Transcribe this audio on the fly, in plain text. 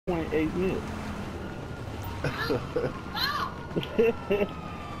1.8 mil.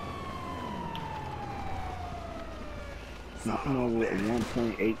 You come over with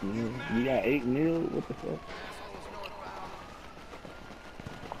 1.8 mil. You got 8 mil? What the fuck?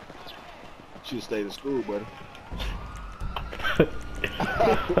 Should stay in school, buddy.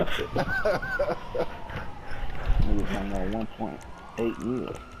 Niggas talking about 1.8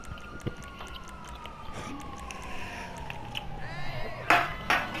 mil.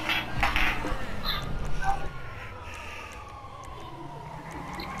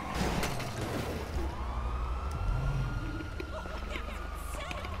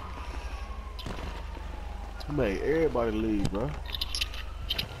 Man, everybody leave, bro.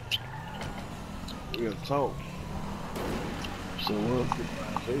 We gotta talk. So what?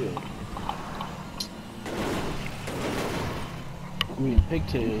 Hell. I mean,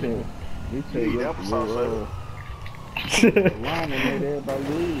 pigtail. You tell Yeah, your applesauce, line and let everybody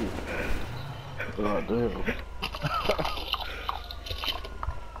leave. God damn.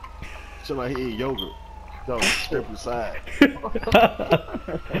 Somebody eat yogurt. Don't strip inside.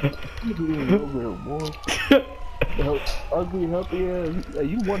 You eating yogurt, boy. Ugly, healthy ass. Hey,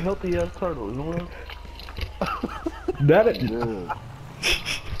 you one healthy ass turtle, you know what? That it. Yeah.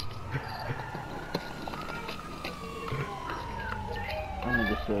 I'm gonna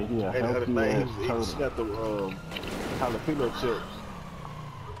just say he a And the other healthy night, ass he turtle. snapped the jalapeno chips.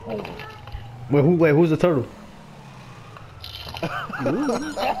 Oh. Wait, who's the turtle?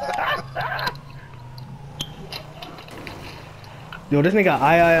 Yo, this nigga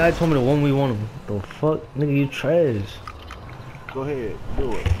I told me the one we want him. The fuck? Nigga, you trash. Go ahead,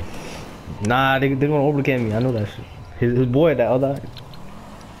 do it. Nah, they gonna overcam me. I know that shit. His boy, that other.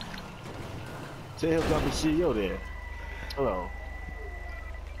 Tell him drop the CEO there. Hello.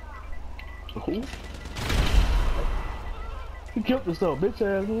 Who? He killed himself, bitch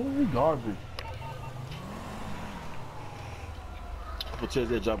ass. He garbage. I'll tell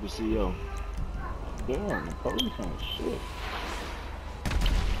that drop the CEO. Damn, the police on shit.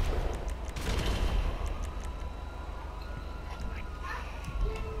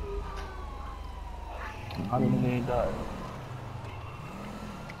 How the nigga ain't died?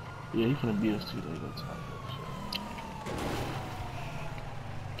 Yeah, he finna beat us too. They gonna talk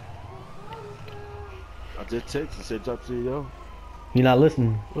that I just texted and said drop CEO. You not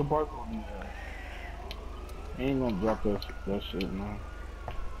listening? shit. What Bark gonna do that? He ain't gonna drop that shit, man.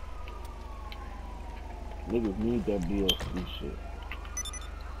 Niggas need that BLC shit.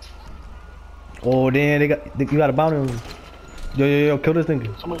 Oh damn, you got a bounty on him. Yo, kill this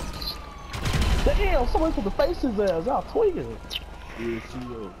nigga. Somebody, damn, somebody put the faces ass out tweaking.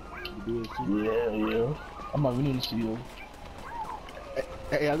 CEO. Yeah. I'm not even need to see you.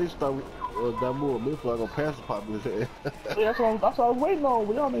 Hey, at least thought that move before I gonna pass the pop his head. Yeah, that's what I was waiting on.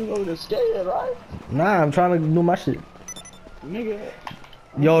 We y'all niggas over there scared, right? Nah, I'm trying to do my shit. Nigga.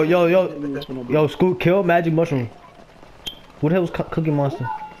 Yo, Scoot, kill Magic Mushroom. Who the hell was Cookie Monster?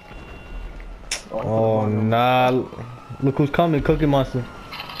 Oh, nah. Look who's coming, Cookie Monster.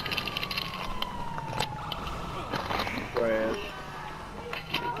 Crash.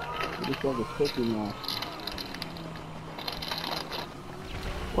 This fucking Cookie Monster.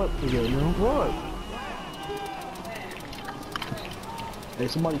 What? What? Hey,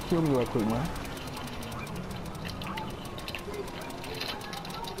 somebody kill me right quick, man.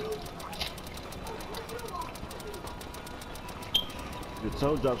 The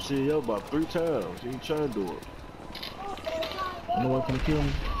toe drop CEO about 3 times. He ain't trying to do it. You know what finna kill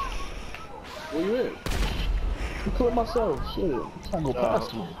me? Where you at? I'm killing myself. Shit. I'm trying to go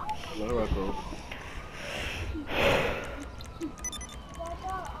past me. All right, bro.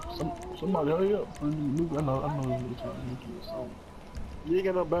 Somebody hurry up. I know it's You ain't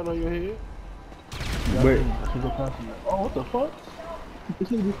got no band on your head? Wait. Oh, what the fuck? This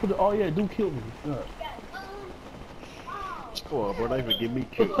nigga just put it. Oh yeah, do kill me. Yeah. Come on, bro. They even get me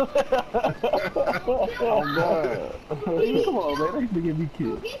killed. Oh god. Come on, man. They finna get me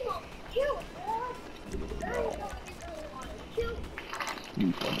killed.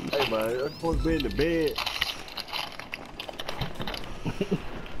 Hey, man. I'm supposed to be in the bed.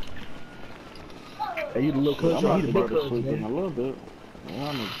 Hey, you the little cousin. I'm You the about big to cousin, sleep in man. a little bit.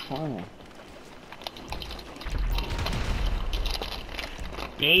 Y'all niggas playing.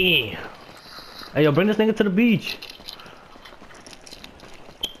 Yeah. Hey, yo, bring this nigga to the beach.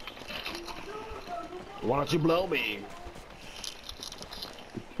 Why don't you blow me?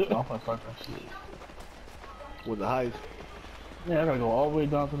 I'm gonna start that shit. With the heist. Yeah, I gotta go all the way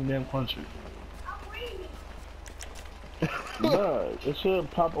down to the damn country. Nah, it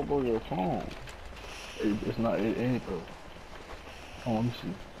should pop up on your phone. It's not, it ain't though. Oh, let me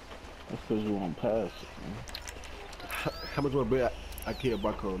see. That's because you won't pass it, man. How much more bet I kill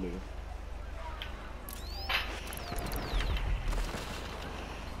Barco, nigga?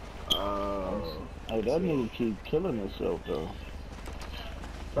 Hey, that nigga keep killing himself though.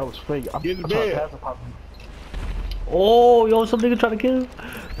 That was fake. I'm Get in the trying to bed. pass it, pop. Oh, yo, some nigga trying to kill him.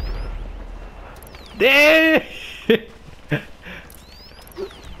 Damn!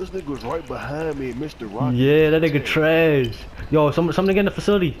 This nigga was right behind me, Mr. Rocky. Yeah, that nigga trash. Yo, some nigga in the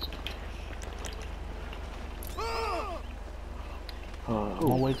facility. I'm on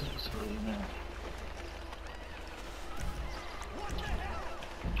my way to the facility, man.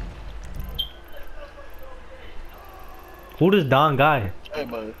 Who this Don guy? Hey,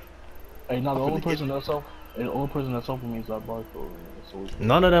 man. Hey, now the I'm only finna get- person that's up, the only person that's up for me is that Barco. So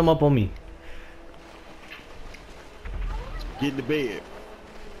None of them up on me. Get in the bed.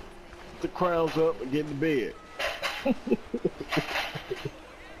 Put the crowns up and get in the bed.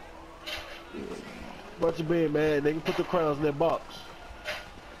 Watch your bed, man. They can put the crowns in that box.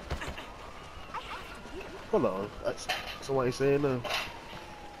 Hold on. That's somebody saying no.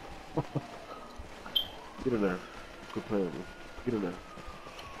 Get in there. Quit playing with me. Get in there.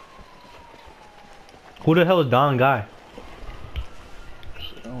 Who the hell is Don guy?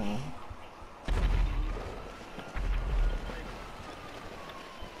 I don't know.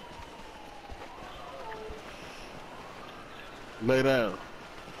 Lay down.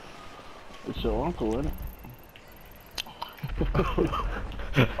 It's your uncle, isn't it?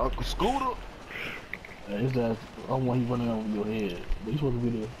 Uncle Scooter. Yeah, his ass, I don't want he running over your head. But he's supposed to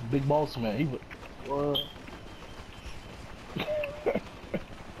be the big boss man. He would. What?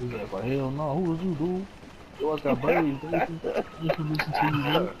 His ass like, hell no, who was you, dude? Your ass got braids, dude. You should listen to you,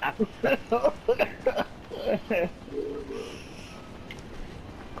 dude.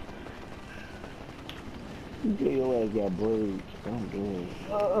 Yeah, your ass got braids. I'm good.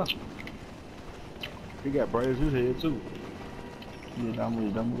 He got braids in his head too. Yeah,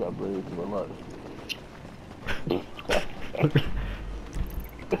 them got braids, but like.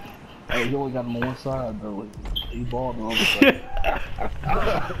 Hey, you only got him on one side though. He bald on the other side.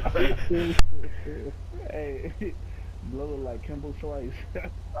 Hey, blow it like Kimbo Slice.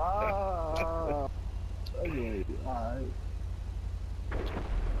 Ah. Okay, alright.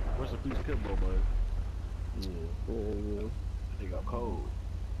 What's a piece of Kimbo, man? Yeah. He got cold.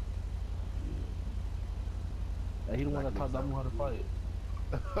 Hey, he the one that taught Damu how to fight.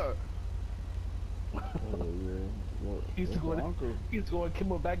 Oh yeah. Well, He used to go in, uncle. he used to go in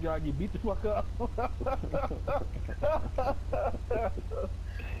Kimbo's backyard and get beat the fuck up.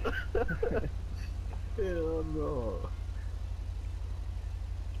 Hell no.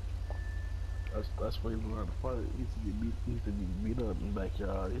 That's where he learned to fight. He used to get beat up in the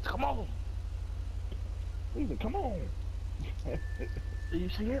backyard. He said, come on. He said, come on. You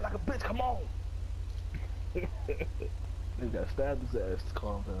see it like a bitch, come on. He got stabbed his ass to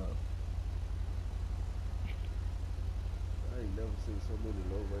calm down. I ain't never seen so many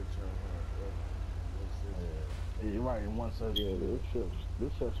low rate trying Yeah, you're right, in one session. Yeah,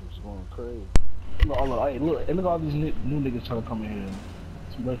 This session was going crazy. Look, hey, look, and look at all these new niggas trying to come in here.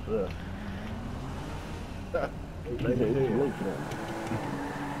 Too late for that. It's too late for that.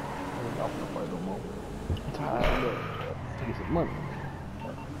 I'm not gonna fight no more. I'm tired of taking some money.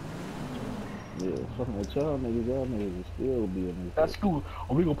 Yeah, fucking with y'all niggas will still be in this. That's cool.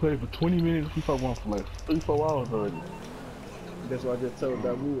 Are we gonna play for 20 minutes? We fuck one for like 3-4 hours already. That's what I just told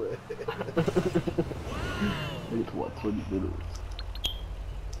Damu. Niggas what, 20 minutes?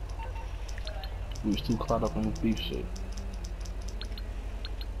 We was too caught up in this beef shit.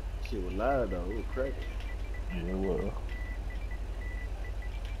 Shit was loud though. It was cracking. Yeah, it was.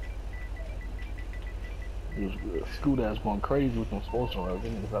 It was good. School ass going crazy with them sports runs. They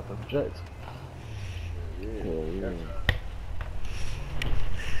niggas out the jets. Yeah. Yeah.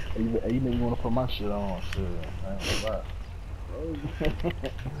 Hey, you niggas wanna put my shit on? Shit, man. Right.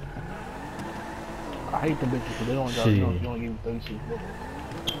 I hate them bitches because they don't got, you don't give me 36 minutes.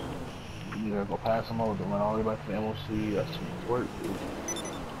 You gotta go pass them over, man. All the way back to the MOC. That's too much work, dude.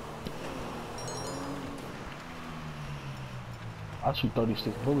 I shoot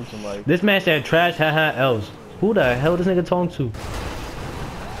 36 bullets in like. This man said trash, haha, else. Who the hell this nigga talking to?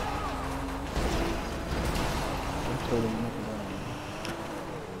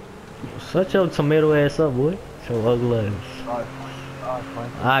 Shut your tomato ass up, boy. Your ugly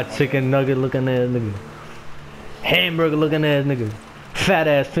ass. Chicken nugget looking ass nigga. Hamburger looking ass nigga. Fat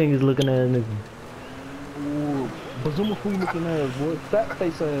ass fingers looking ass nigga. Ooh, Bazuma food looking ass, boy. Fat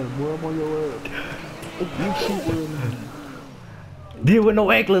face ass, boy. I'm on your ass. You shoot with Deal with no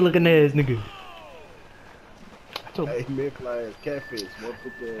anklet looking ass nigga. Hey, man, fly ass catfish.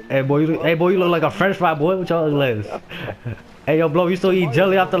 Hey boy, you look like a French fry boy with your ugly ass. Hey yo, bro, you still eat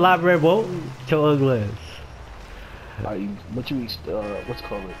jelly after library, boy? With your ugly ass. But you eat what's it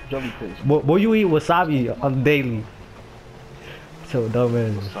called jellyfish. Boy, you eat wasabi on daily. So dumb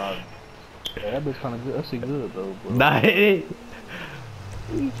ass. Wasabi. Yeah, that bitch kind of good. That shit good though, bro. Nah, it ain't.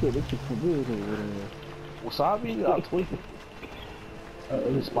 You said this shit too good over there. Wasabi, I'll tweak it.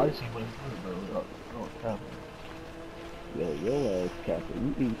 It's spicy, but it's good though. Oh, Yo, your ass capper.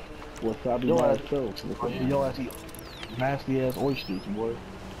 You eat wasabi Your by ass- itself. Yo, ass eat nasty ass oysters, boy.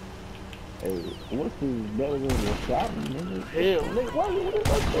 Hey, what's this better than wasabi, nigga? Hell, nigga, why you with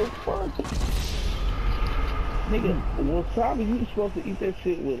that so fun? Nigga, wasabi, you supposed to eat that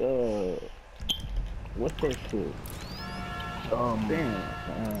shit with, what's that shit?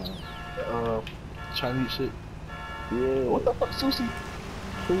 Damn. Chinese shit. Yeah. What the fuck, sushi?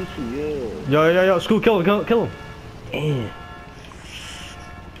 Sushi, yeah. Yo, Scoot, kill him. Damn.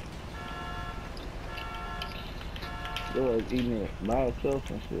 Yo, ass eating it by itself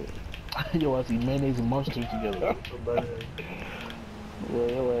and shit. Yo, I see mayonnaise and mustard together. Well,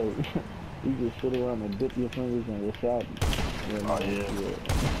 yo, ass, you just sit around and dip your fingers in wasabi. Oh, yeah.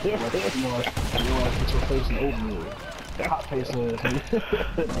 You want to put your face in oatmeal. Hot face ass, nigga.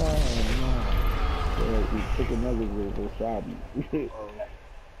 Yeah, eat chicken nuggets with wasabi.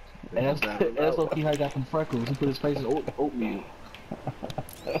 That's okay, I got some freckles. He put his face in oatmeal.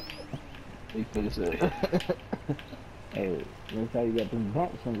 Big face ass. Hey, that's how you got them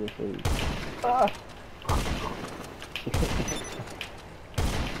bumps on your face.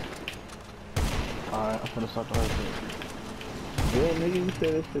 Alright, I'm finna start the right thing. Yeah, nigga, you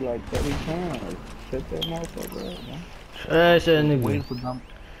said this shit like 30 times. Shut that motherfucker up, man. Trash that nigga.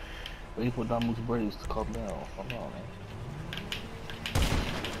 Waiting for Damu's braids to come down. Come on, man.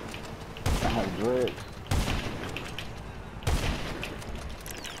 I have dreads.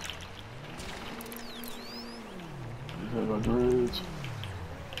 You got dreads.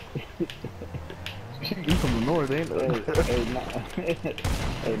 You from the north, ain't it?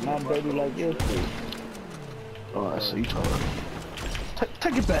 Hey, not dirty like your shit. Oh, I see.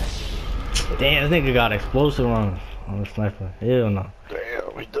 Take it back. Damn, this nigga got explosive on the sniper. Hell no.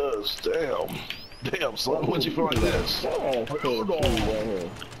 Damn, he does. Damn, son. What'd you feel like this? Hold on.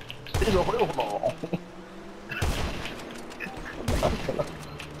 He's a hold on.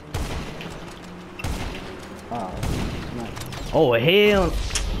 Oh hell.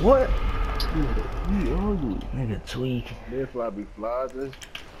 What? You ugly. Nigga tweak. This fly be fly, just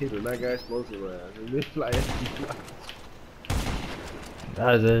hit it like I explosive ass. And this fly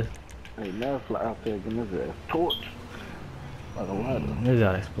That is it. Hey, now fly out there getting his ass torch. Like a ladder. Nigga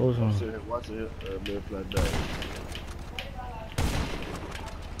got explosive on. Watch it, man fly die.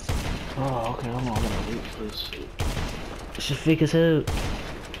 Oh, okay, I'm gonna wait for this shit. Shit fake as hell.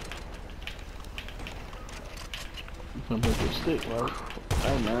 You finna make it stick, right?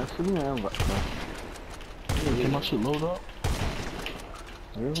 Hey man, send me an invite, man. Get my shit load up.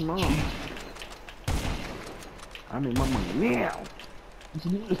 Here's mom. I need my money now.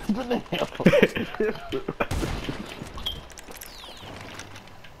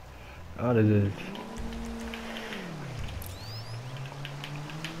 What is this?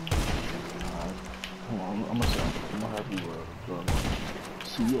 Hold on, I'm gonna have you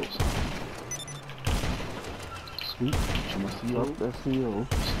see yours. Sweet, I'm gonna see yours. That's CEO.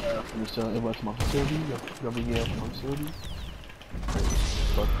 I'm gonna tell everybody to my facility. Y'all bring it out to my facility. Hey,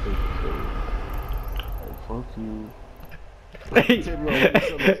 fuck the facility. Hey, fuck you. Tell me when you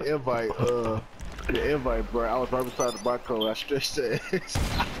sent me the invite, bro. I was right beside the barcode. I stretched that ass.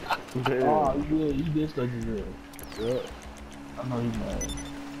 Oh, you did stuff you did. Yeah. I know you mad.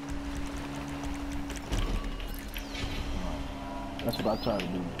 That's what I try to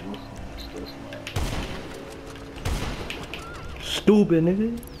do. Stress, man. Stupid nigga.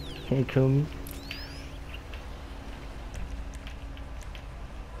 Can't kill me.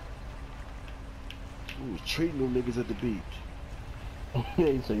 Ooh, treating them niggas at the beach. He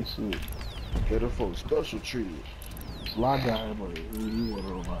ain't say shit. Get them folks special treatment. Sly guy, but you want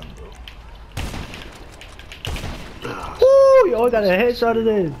to remind though. Ooh, yo, I got a headshot of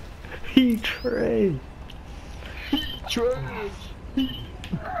this. He trash. Trash.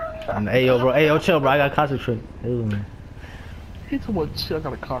 Hey yo, bro. Hey yo, chill, bro. I got concentrate. Ew, man. He told me shit. I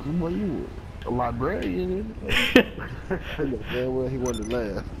got a cop. What you? A librarian? Yeah, well, he wanted to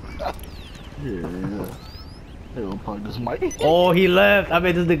laugh. Yeah. They gonna plug this mic. Oh, he left. I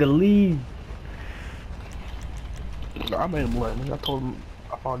made this nigga leave. I made him left. I told him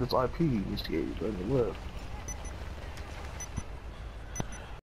I found this IP. He left.